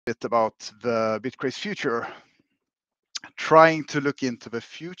bit about the Bitcraze future, trying to look into the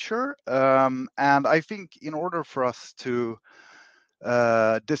future. And I think in order for us to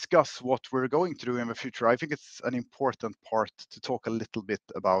discuss what we're going to do in the future, I think it's an important part to talk a little bit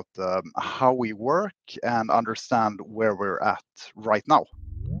about how we work and understand where we're at right now.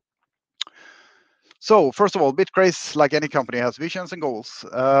 So first of all, Bitcraze, like any company, has visions and goals.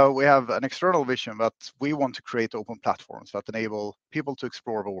 We have an external vision that we want to create open platforms that enable people to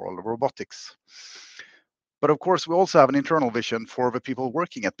explore the world of robotics. But of course, we also have an internal vision for the people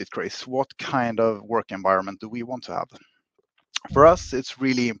working at Bitcraze. What kind of work environment do we want to have? For us, it's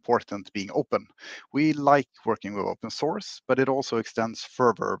really important being open. We like working with open source, but it also extends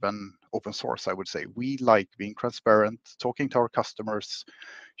further than open source, I would say. We like being transparent, talking to our customers,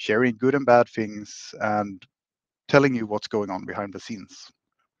 sharing good and bad things, and telling you what's going on behind the scenes.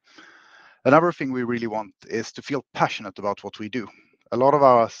 Another thing we really want is to feel passionate about what we do. A lot of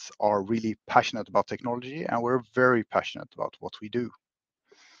us are really passionate about technology, and we're very passionate about what we do.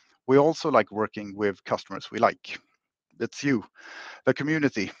 We also like working with customers we like. That's you, the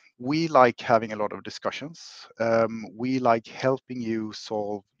community. We like having a lot of discussions. We like helping you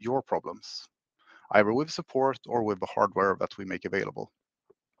solve your problems, either with support or with the hardware that we make available.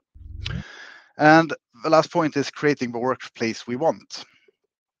 And the last point is creating the workplace we want.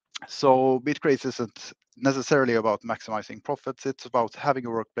 So Bitcraze isn't necessarily about maximizing profits. It's about having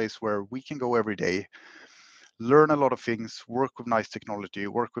a workplace where we can go every day, learn a lot of things, work with nice technology,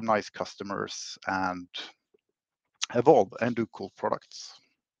 work with nice customers, and evolve and do cool products.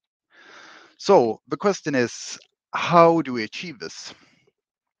 So the question is, how do we achieve this?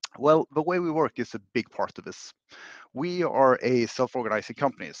 Well, the way we work is a big part of this. We are a self-organizing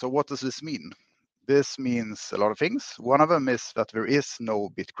company. So what does this mean? This means a lot of things. One of them is that there is no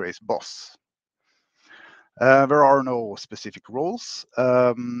Bitcraze boss. There are no specific roles.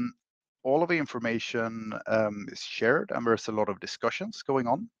 All of the information is shared, and there's a lot of discussions going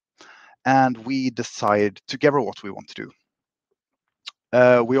on. And we decide together what we want to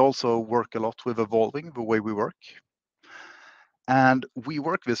do. We also work a lot with evolving the way we work. And we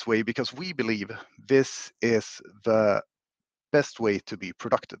work this way because we believe this is the best way to be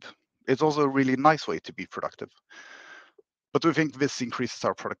productive. It's also a really nice way to be productive. But we think this increases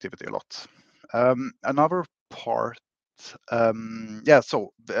our productivity a lot. Another part,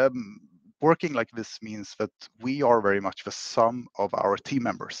 working like this means that we are very much the sum of our team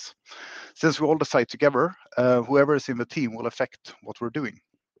members. Since we all decide together, whoever is in the team will affect what we're doing.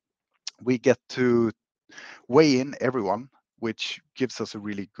 We get to weigh in everyone, which gives us a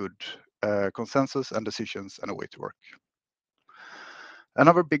really good consensus and decisions and a way to work.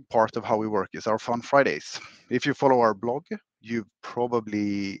 Another big part of how we work is our Fun Fridays. If you follow our blog, you've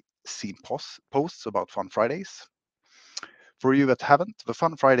probably seen posts about Fun Fridays. For you that haven't, the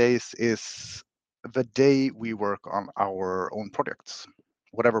Fun Fridays is the day we work on our own projects,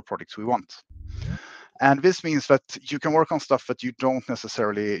 whatever projects we want. And this means that you can work on stuff that you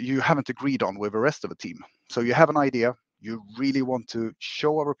haven't agreed on with the rest of the team. So you have an idea, you really want to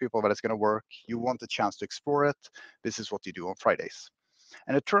show other people that it's going to work, you want a chance to explore it. This is what you do on Fridays.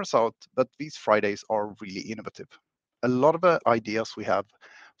 And it turns out that these Fridays are really innovative. A lot of the ideas we have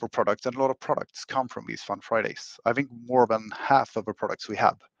for products and a lot of products come from these Fun Fridays. I think more than half of the products we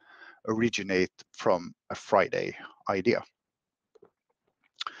have originate from a Friday idea.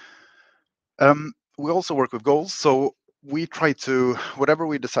 We also work with goals. So we try to, whatever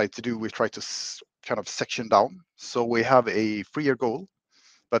we decide to do, we try to kind of section down. So we have a 3-year goal,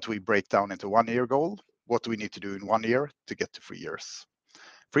 but we break down into 1-year goal. What do we need to do in 1 year to get to 3 years?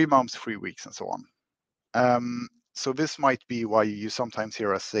 3 months, 3 weeks, and so on. So this might be why you sometimes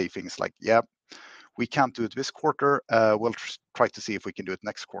hear us say things like, yeah, we can't do it this quarter. We'll try to see if we can do it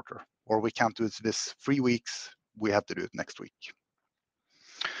next quarter. Or we can't do it this 3 weeks. We have to do it next week.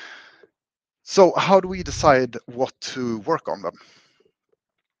 So how do we decide what to work on them?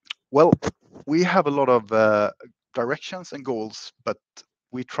 Well, we have a lot of directions and goals, but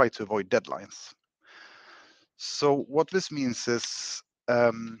we try to avoid deadlines. So what this means is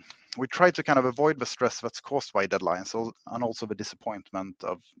we try to kind of avoid the stress that's caused by deadlines and also the disappointment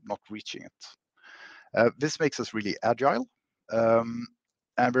of not reaching it. This makes us really agile. And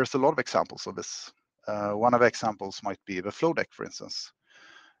there's a lot of examples of this. One of the examples might be the flow deck, for instance.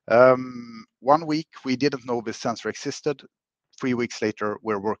 1 week, we didn't know this sensor existed. 3 weeks later,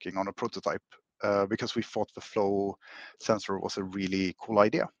 we're working on a prototype because we thought the flow sensor was a really cool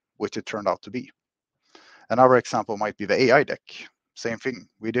idea, which it turned out to be. Another example might be the AI deck. Same thing.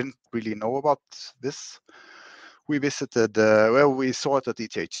 We didn't really know about this. We visited, we saw it at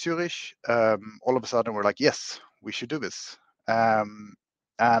ETH Zurich. All of a sudden, we're like, yes, we should do this.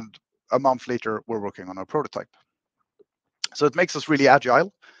 and a month later, we're working on a prototype. So it makes us really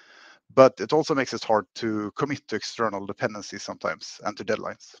agile, but it also makes it hard to commit to external dependencies sometimes and to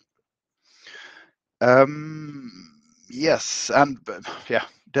deadlines. Yes, and yeah,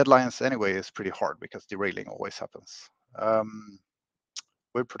 deadlines anyway is pretty hard because derailing always happens.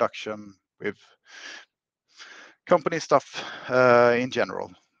 With production, with company stuff in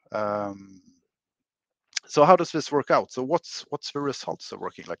general. So how does this work out? So what's the results of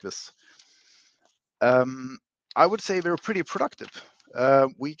working like this? I would say they're pretty productive.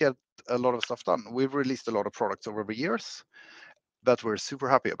 We get a lot of stuff done. We've released a lot of products over the years that we're super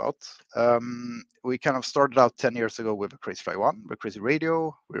happy about. We kind of started out 10 years ago with the Crazy Fly 1, the Crazy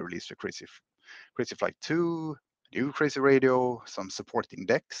Radio. We released the Crazy Fly 2, new Crazy Radio, some supporting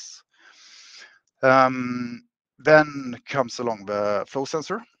decks. Then comes along the flow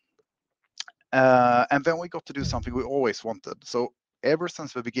sensor. And then we got to do something we always wanted. So ever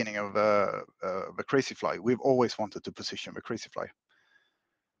since the beginning of the Crazy Fly, we've always wanted to position the Crazy Fly.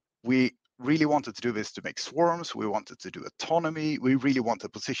 We really wanted to do this to make swarms. We wanted to do autonomy. We really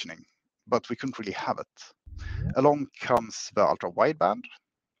wanted positioning, but we couldn't really have it. Along comes the ultra wideband,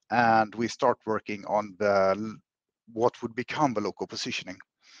 and we start working on what would become the local positioning.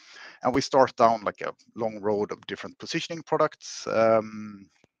 And we start down like a long road of different positioning products.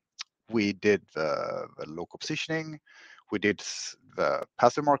 We did the local positioning. We did the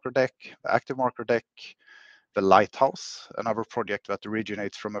passive marker deck, the active marker deck, the lighthouse, another project that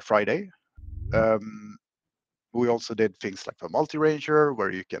originates from a Friday. We also did things like the multi-ranger,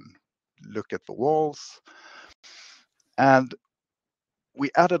 where you can look at the walls. And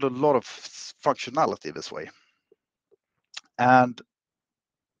we added a lot of functionality this way. And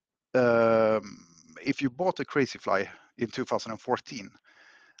if you bought a Crazy Fly in 2014,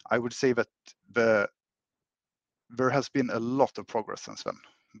 I would say that there has been a lot of progress since then.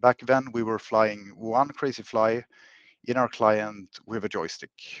 Back then, we were flying one Crazy Fly in our client with a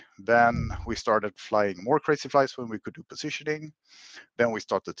joystick. Then we started flying more Crazy Flies when we could do positioning. Then we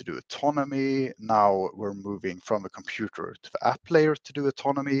started to do autonomy. Now we're moving from the computer to the app layer to do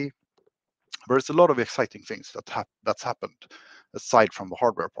autonomy. There's a lot of exciting things that's happened aside from the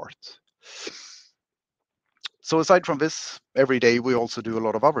hardware part. So aside from this, every day we also do a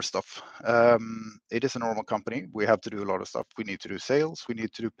lot of other stuff. It is a normal company. We have to do a lot of stuff. We need to do sales, we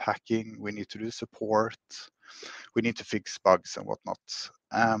need to do packing, we need to do support, we need to fix bugs and whatnot.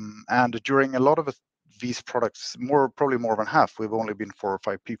 And during a lot of these products, probably more than half, we've only been 4 or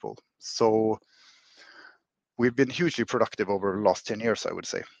 5 people. So we've been hugely productive over the last 10 years, I would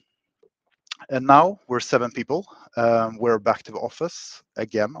say. And now we're 7 people. We're back to the office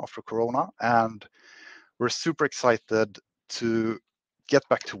again after Corona, and we're super excited to get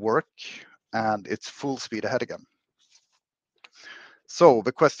back to work, and it's full speed ahead again. So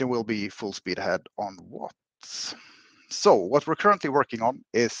the question will be full speed ahead on what? So what we're currently working on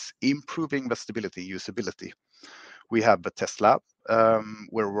is improving the stability usability. We have the test lab.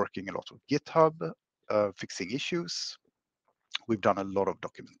 We're working a lot with GitHub, fixing issues. We've done a lot of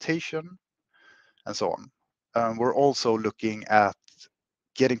documentation and so on. We're also looking at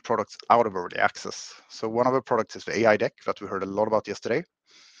getting products out of early access. So one of the products is the AI deck that we heard a lot about yesterday.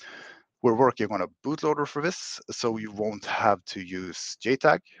 We're working on a bootloader for this, so you won't have to use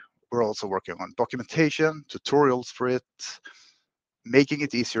JTAG. We're also working on documentation, tutorials for it, making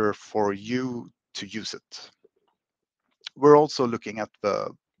it easier for you to use it. We're also looking at the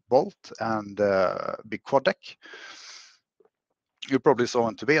Bolt and Big Quad deck. You probably saw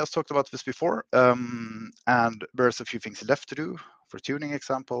when Tobias talked about this before, and there's a few things left to do for tuning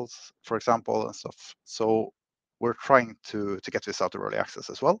examples, for example, and stuff. So we're trying to get this out of early access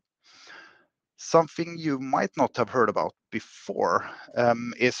as well. Something you might not have heard about before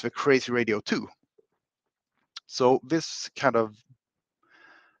is the Crazy Radio 2. So this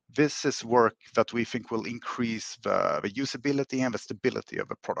is work that we think will increase the usability and the stability of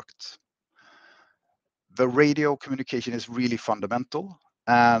the product. The radio communication is really fundamental,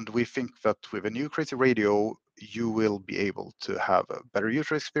 and we think that with a new Crazy Radio, you will be able to have a better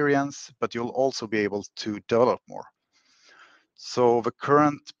user experience, but you'll also be able to develop more. So the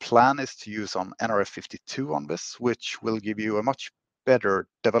current plan is to use on NRF52 on this, which will give you a much better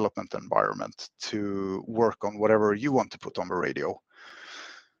development environment to work on whatever you want to put on the radio,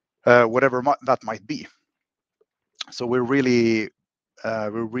 whatever that might be. So we're really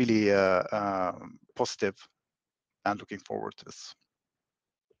positive and looking forward to this.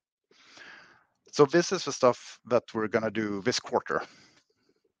 So this is the stuff that we're going to do this quarter,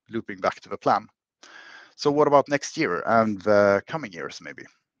 looping back to the plan. So what about next year and the coming years, maybe?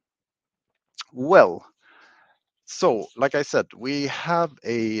 Well, So, like I said, we have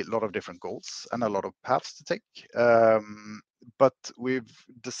a lot of different goals and a lot of paths to take, but we've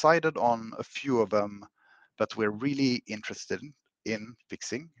decided on a few of them that we're really interested in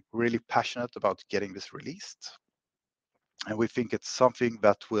fixing, really passionate about getting this released, and we think it's something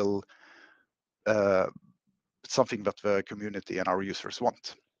that will something that the community and our users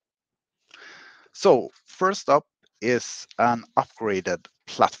want. So, first up is an upgraded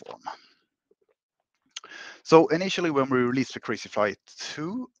platform. So initially, when we released the Crazy Flight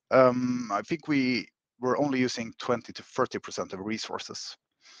 2, I think we were only using 20 to 30% of resources.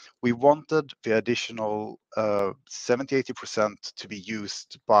 We wanted the additional 70-80% to be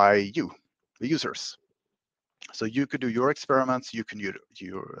used by you, the users. So you could do your experiments, you can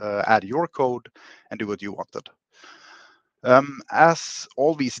add your code and do what you wanted. As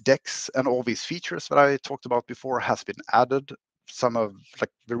all these decks and all these features that I talked about before has been added, some of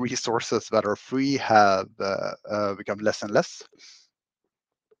the resources that are free have become less and less.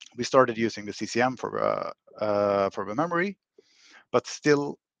 We started using the CCM for the memory, but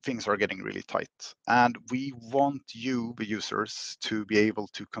still things are getting really tight. And we want you, the users, to be able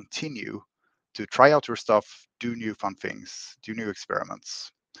to continue to try out your stuff, do new fun things, do new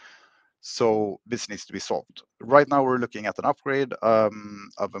experiments. So this needs to be solved. Right now, we're looking at an upgrade of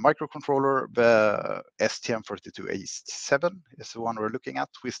a microcontroller. The STM32A7 is the one we're looking at.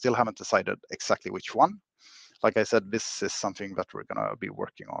 We still haven't decided exactly which one. Like I said, this is something that we're going to be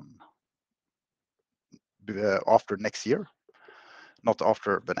working on after next year. Not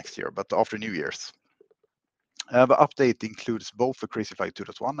after the next year, but after New Year's. The update includes both the Crazy Fly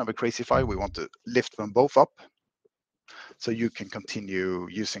 2.1 and the Crazy Fly. We want to lift them both up so you can continue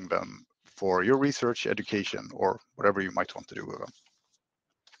using them for your research, education, or whatever you might want to do with them.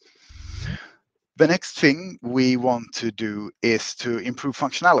 The next thing we want to do is to improve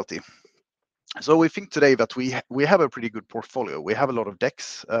functionality. So we think today that we have a pretty good portfolio. We have a lot of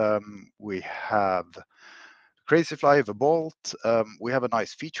decks. We have Crazy Fly, the Bolt. We have a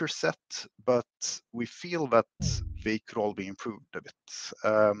nice feature set, but we feel that they could all be improved a bit.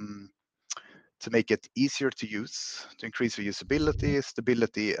 To make it easier to use, to increase the usability,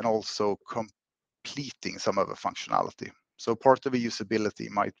 stability, and also completing some of the functionality. So part of the usability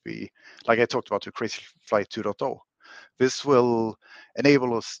might be, like I talked about, the Crazy Flight 2.0. This will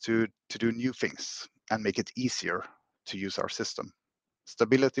enable us to do new things and make it easier to use our system.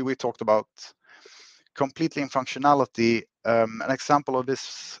 Stability we talked about. Completely in functionality, an example of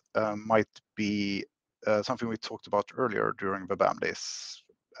this might be something we talked about earlier during the BAM days,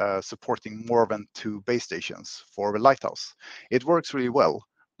 supporting more than 2 base stations for the lighthouse. It works really well,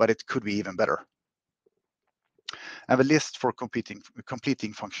 but it could be even better. And the list for completing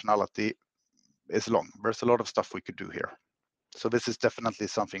functionality is long. There's a lot of stuff we could do here. So this is definitely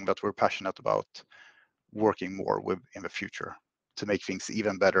something that we're passionate about working more with in the future to make things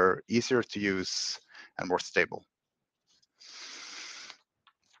even better, easier to use, and more stable.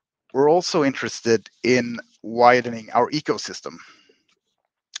 We're also interested in widening our ecosystem.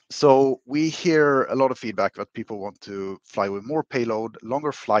 So we hear a lot of feedback that people want to fly with more payload,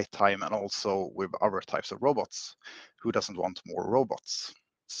 longer flight time, and also with other types of robots. Who doesn't want more robots?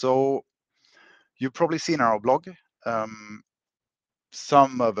 So you've probably seen our blog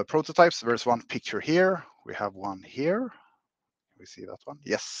some of the prototypes. There's one picture here. We have one here. We see that one.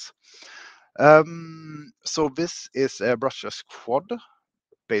 Yes. So this is a brushless quad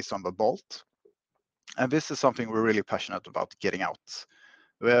based on the Bolt. And this is something we're really passionate about getting out.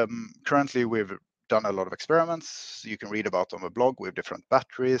 Currently, we've done a lot of experiments you can read about on the blog with different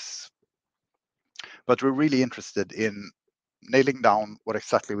batteries. But we're really interested in nailing down what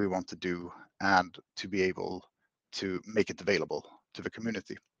exactly we want to do and to be able to make it available to the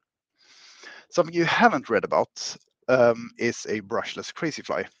community. Something you haven't read about is a brushless Crazy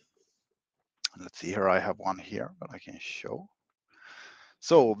Fly. Let's see here, I have one here that I can show.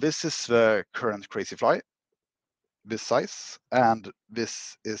 So this is the current Crazy Fly, this size, and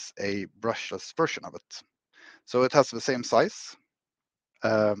this is a brushless version of it. So it has the same size,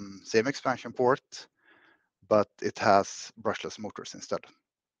 same expansion port, but it has brushless motors instead.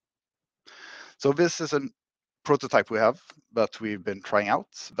 So this is a prototype we have that we've been trying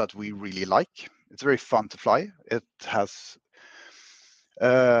out that we really like. It's very fun to fly. It has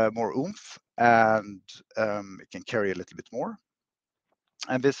more oomph and it can carry a little bit more.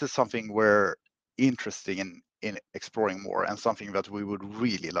 And this is something we're interested in exploring more and something that we would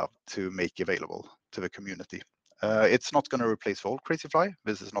really love to make available to the community. It's not going to replace the old Crazy Fly.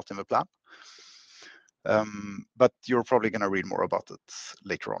 This is not in the plan. But you're probably going to read more about it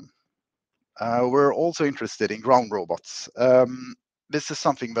later on. We're also interested in ground robots. this is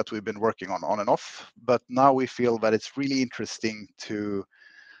something that we've been working on and off, but now we feel that it's really interesting to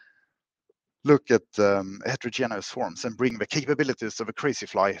look at heterogeneous forms and bring the capabilities of a crazy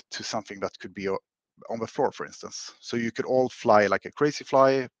fly to something that could be on the floor, for instance. So you could all fly like a crazy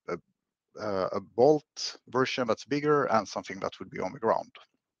fly, a bolt version that's bigger, and something that would be on the ground.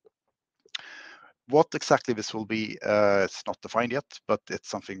 What exactly this will be, it's not defined yet, but it's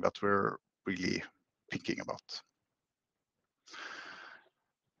something that we're really thinking about.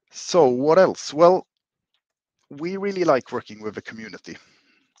 So what else? Well, we really like working with the community.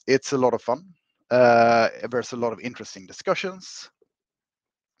 It's a lot of fun. There's a lot of interesting discussions.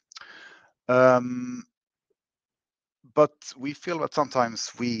 But we feel that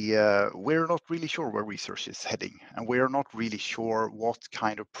sometimes we're not really sure where research is heading, and we're not really sure what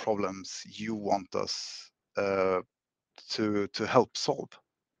kind of problems you want us to help solve.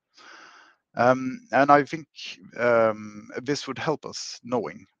 And I think this would help us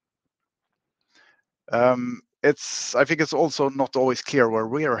knowing. I think it's also not always clear where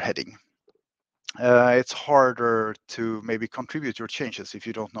we're heading. It's harder to maybe contribute your changes if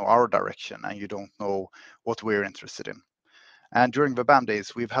you don't know our direction and you don't know what we're interested in. And during the BAM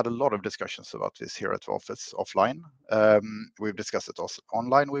days, we've had a lot of discussions about this here at the office offline. We've discussed it also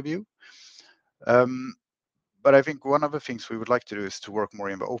online with you. But I think one of the things we would like to do is to work more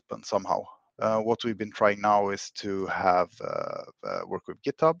in the open somehow. What we've been trying now is to have work with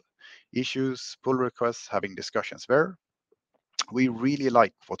GitHub, issues, pull requests, having discussions there. We really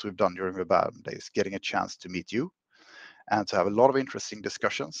like what we've done during the BAM days, getting a chance to meet you and to have a lot of interesting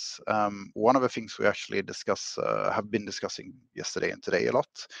discussions. One of the things we actually have been discussing yesterday and today a lot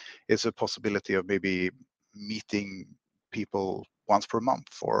is a possibility of maybe meeting people once per month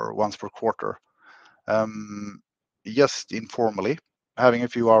or once per quarter, just informally, having a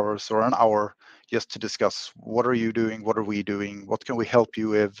few hours or an hour just to discuss what are you doing, what are we doing, what can we help you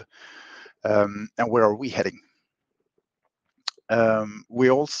with, and where are we heading. We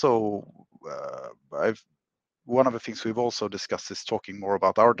also, one of the things we've also discussed is talking more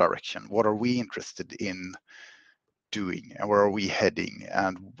about our direction. What are we interested in doing, and where are we heading,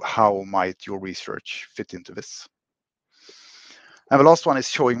 and how might your research fit into this? And the last one is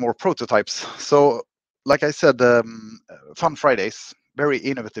showing more prototypes. So, like I said, Fun Fridays, very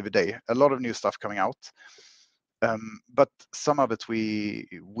innovative day, a lot of new stuff coming out, but some of it we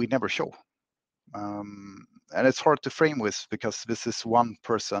never show. And it's hard to frame with because this is one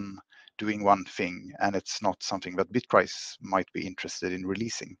person doing one thing, and it's not something that Bitcraze might be interested in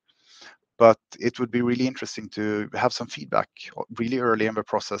releasing. But it would be really interesting to have some feedback really early in the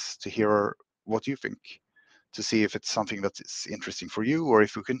process to hear what you think, to see if it's something that is interesting for you, or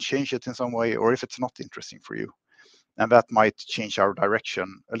if we can change it in some way, or if it's not interesting for you. And that might change our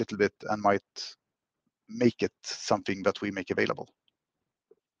direction a little bit and might make it something that we make available.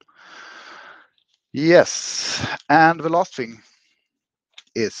 Yes, and the last thing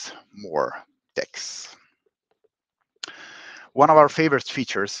is more decks. One of our favorite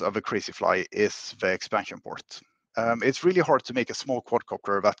features of a Crazy Fly is the expansion port. It's really hard to make a small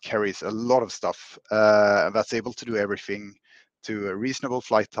quadcopter that carries a lot of stuff that's able to do everything to a reasonable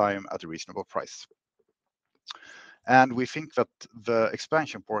flight time at a reasonable price. And we think that the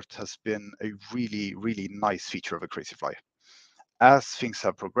expansion port has been a really, really nice feature of a Crazy Fly. As things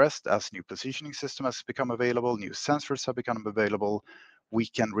have progressed, as new positioning system has become available, new sensors have become available, we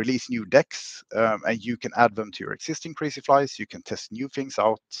can release new decks and you can add them to your existing Crazy Flies. You can test new things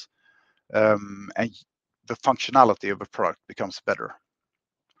out, and the functionality of the product becomes better.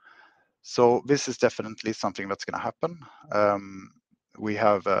 So this is definitely something that's going to happen. We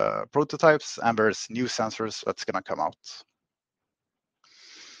have prototypes and there's new sensors that's going to come out.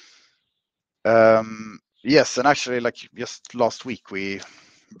 Yes, and actually, like just last week,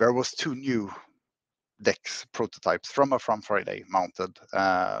 there was 2 new decks prototypes from a From Friday mounted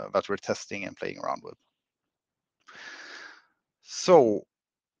that we're testing and playing around with. So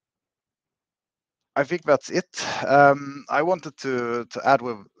I think that's it. I wanted to add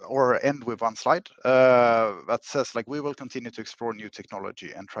with or end with one slide that says like we will continue to explore new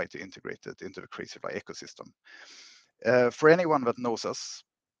technology and try to integrate it into the Crazy Fly ecosystem. For anyone that knows us,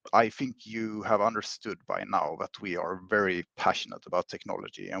 I think you have understood by now that we are very passionate about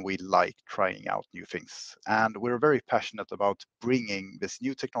technology and we like trying out new things. And we're very passionate about bringing this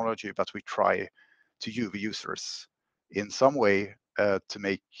new technology that we try to you, the users, in some way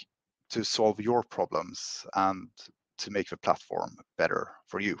to solve your problems and to make the platform better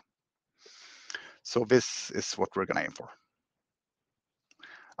for you. So this is what we're going to aim for.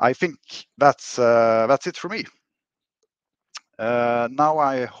 I think that's it for me. Now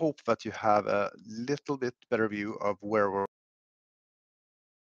I hope that you have a little bit better view of where we're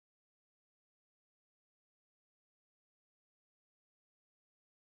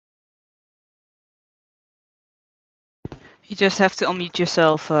You just have to unmute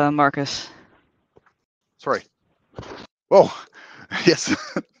yourself, Marcus. Sorry. Whoa. Yes.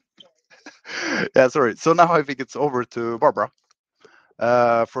 Yeah, sorry. So now I think it's over to Barbara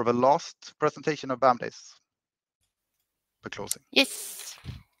for the last presentation of BAM Days. The closing. Yes.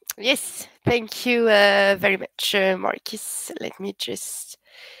 Yes. Thank you very much, Marcus. Let me just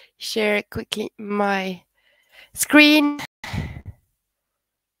share quickly my screen.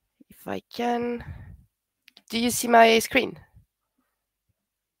 If I can. Do you see my screen?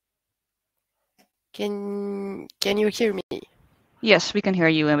 Can you hear me? Yes, we can hear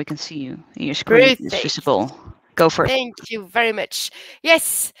you and we can see you. Your screen is Perfect. visible. Go for it. Thank you very much.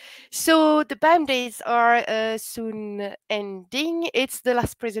 Yes, so the BAM days are soon ending. It's the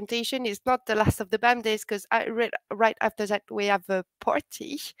last presentation. It's not the last of the BAM days because right after that we have a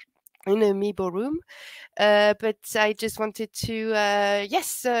party in a Mibo room. But I just wanted to,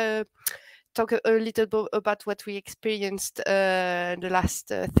 talk a little bit about what we experienced the last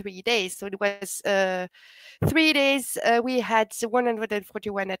 3 days. So it was 3 days. We had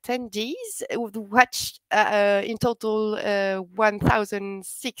 141 attendees. We watched in total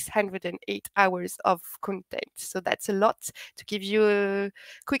 1,608 hours of content. So that's a lot. To give you a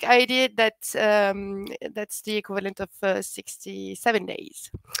quick idea, that's the equivalent of 67 days.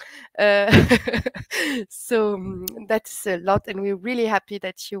 So that's a lot, and we're really happy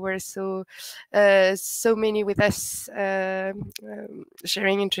that you were so many with us,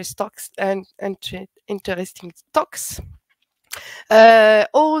 sharing interest talks and interesting talks.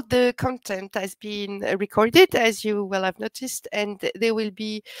 All the content has been recorded, as you will have noticed, and there will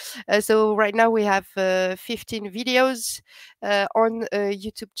be. So right now we have 15 videos on a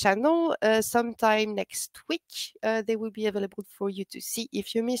YouTube channel. Sometime next week, they will be available for you to see.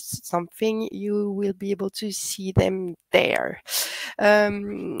 If you missed something, you will be able to see them there.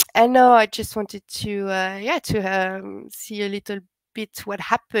 And now I just wanted to see a little bit what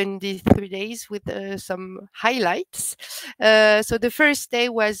happened these 3 days with some highlights. So the first day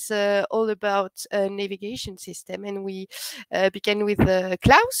was all about a navigation system, and we began with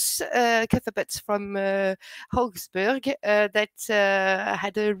Klaus Cuthbert from Augsburg that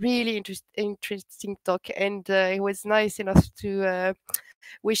had a really interesting talk, and it was nice enough to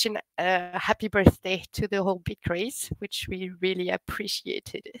wish a happy birthday to the whole Bitcraze, which we really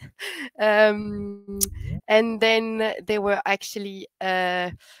appreciated. And then there were actually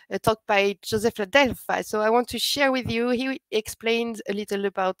a talk by Joseph Ladelfa. So I want to share with you, he explained a little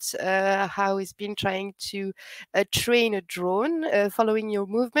about how he's been trying to train a drone following your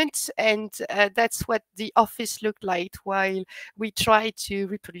movements. And that's what the office looked like while we try to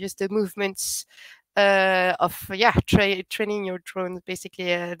reproduce the movements of training your drones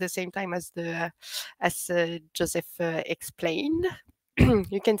basically at the same time as Joseph explained.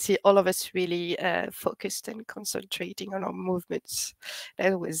 You can see all of us really focused and concentrating on our movements.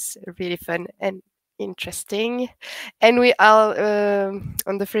 That was really fun and interesting. And we are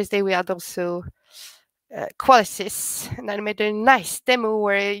on the first day we had also Qualisys, and I made a nice demo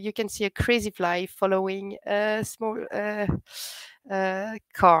where you can see a crazy fly following a small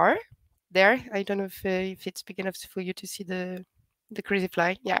car there. I don't know if it's big enough for you to see the crazy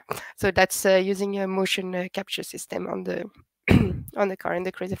fly. Yeah, so that's using a motion capture system on the on the car and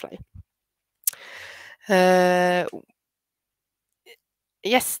the crazy fly.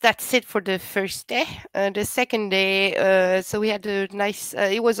 Yes, that's it for the first day. The second day, so we had a nice,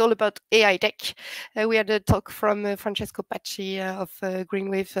 it was all about AI tech. We had a talk from Francesco Pacci of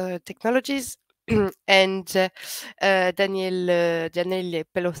Greenwave Technologies and Daniele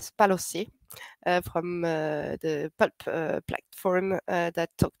Palossi from the Pulp platform that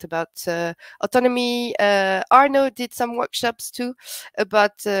talked about autonomy. Arno did some workshops too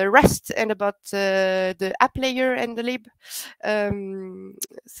about Rust and about the app layer and the lib.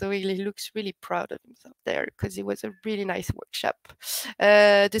 So he looks really proud of himself there because it was a really nice workshop.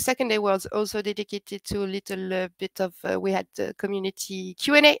 The second day was also dedicated to a little bit of, we had community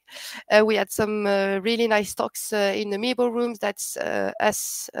Q&A. We had some really nice talks in the Mibo rooms. That's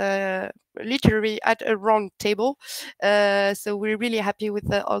us literally at a round table. So we're really happy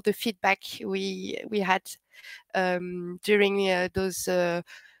with all the feedback we had during those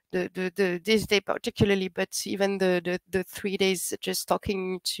this day particularly, but even the 3 days just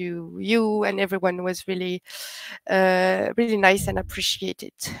talking to you and everyone was really really nice and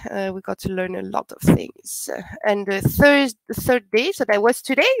appreciated. We got to learn a lot of things. And the third day, so that was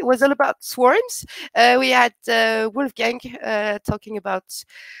today, was all about swarms. We had Wolfgang talking about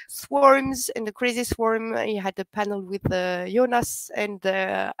swarms and the crazy swarm. He had a panel with Jonas, and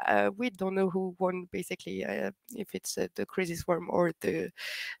we don't know who won basically, if it's the crazy swarm or the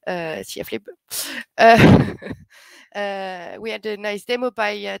CFlib. Uh, we had a nice demo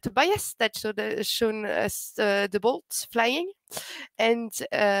by Tobias that shown us the bolts flying, and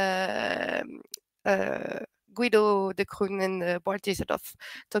Guido de Kroon and Bart Isadov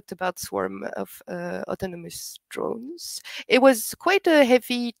talked about swarm of autonomous drones. It was quite a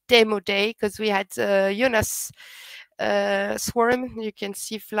heavy demo day because we had Jonas swarm you can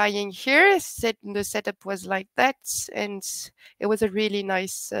see flying here. The setup was like that, and it was a really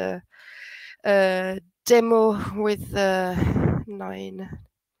nice demo with 7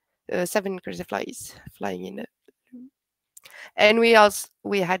 crazy flies flying in it. And we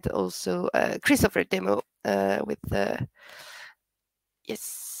had also Christopher demo with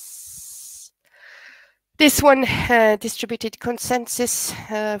yes, this one distributed consensus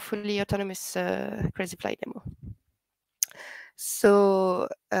fully autonomous crazy fly demo. So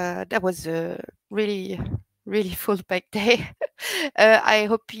that was a really full pack day. I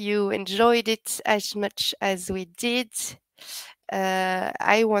hope you enjoyed it as much as we did.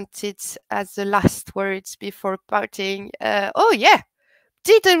 I wanted as the last words before parting. Oh yeah,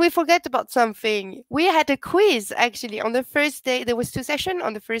 didn't we forget about something? We had a quiz actually on the first day. There was 2 sessions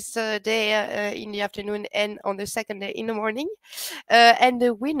on the first day in the afternoon and on the second day in the morning. And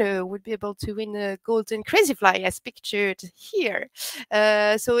the winner would be able to win a golden crazy fly as pictured here.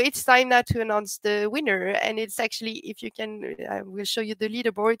 So it's time now to announce the winner. And it's actually, if you can, I will show you the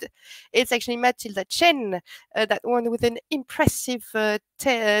leaderboard. It's actually Matilda Chen that won with an impressive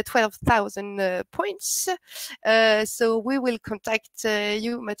 12,000 points. So we will contact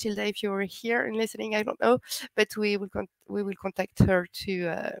you, Matilda, if you're here and listening. I don't know, but we will contact her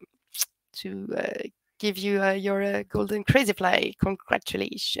to give you your golden crazy fly.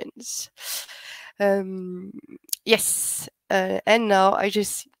 Congratulations. Yes, and now I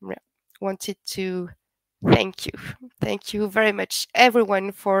just wanted to thank you very much,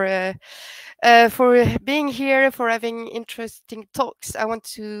 everyone, for being here, for having interesting talks. I want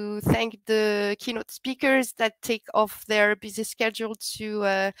to thank the keynote speakers that take off their busy schedule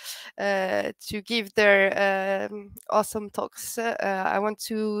to give their awesome talks. I want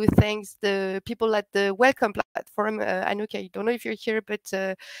to thank the people at the Welcome platform. Anouk, I don't know if you're here, but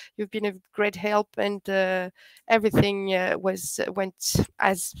you've been a great help, and everything went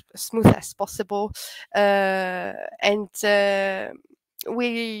as smooth as possible. And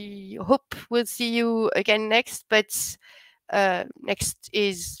we hope we'll see you again next, but next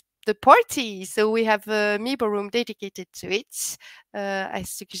is the party. So we have a Mibo room dedicated to it. I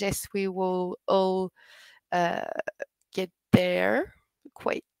suggest we will all get there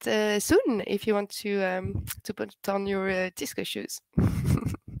quite soon if you want to put on your disco shoes.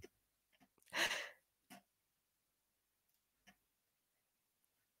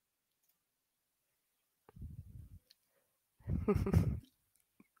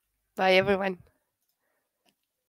 Bye, everyone.